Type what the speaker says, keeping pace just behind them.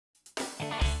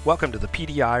Welcome to the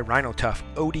PDI Rhinotuff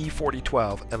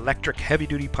OD4012 Electric Heavy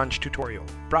Duty Punch Tutorial,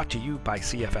 brought to you by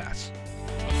CFS.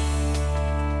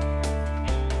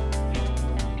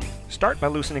 Start by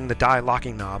loosening the die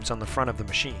locking knobs on the front of the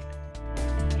machine.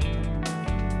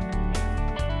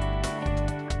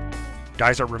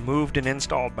 Dies are removed and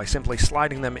installed by simply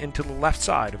sliding them into the left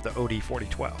side of the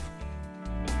OD4012.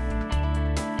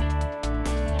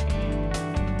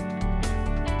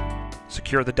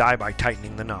 Secure the die by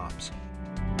tightening the knobs.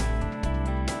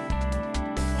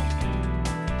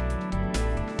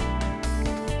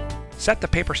 Set the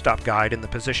paper stop guide in the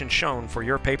position shown for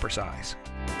your paper size.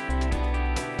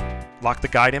 Lock the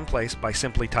guide in place by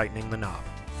simply tightening the knob.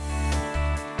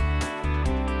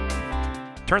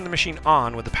 Turn the machine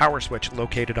on with the power switch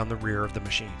located on the rear of the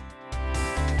machine.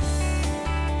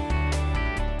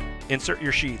 Insert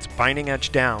your sheets binding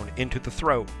edge down into the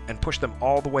throat and push them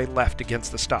all the way left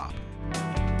against the stop.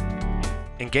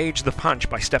 Engage the punch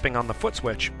by stepping on the foot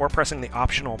switch or pressing the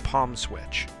optional palm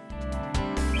switch.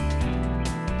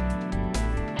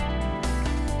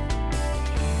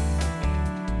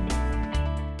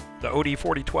 The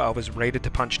OD4012 is rated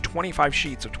to punch 25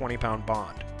 sheets of 20-pound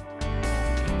bond.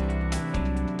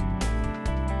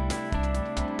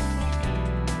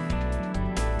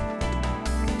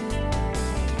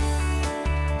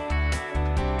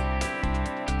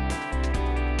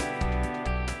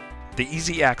 The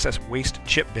easy access waste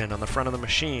chip bin on the front of the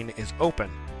machine is open,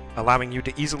 allowing you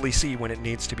to easily see when it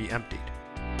needs to be emptied.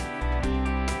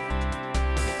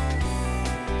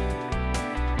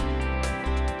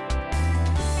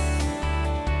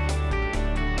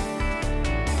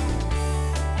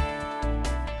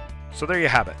 So there you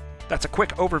have it. That's a quick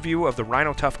overview of the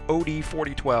Rhinotuff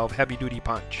OD4012 Heavy Duty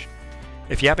Punch.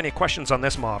 If you have any questions on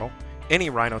this model, any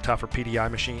Rhinotuff or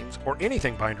PDI machines, or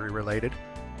anything bindery related,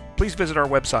 please visit our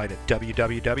website at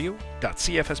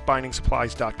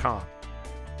www.cfsbindingsupplies.com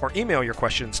or email your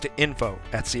questions to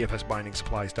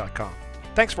info@cfsbindingSupplies.com.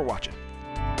 Thanks for watching.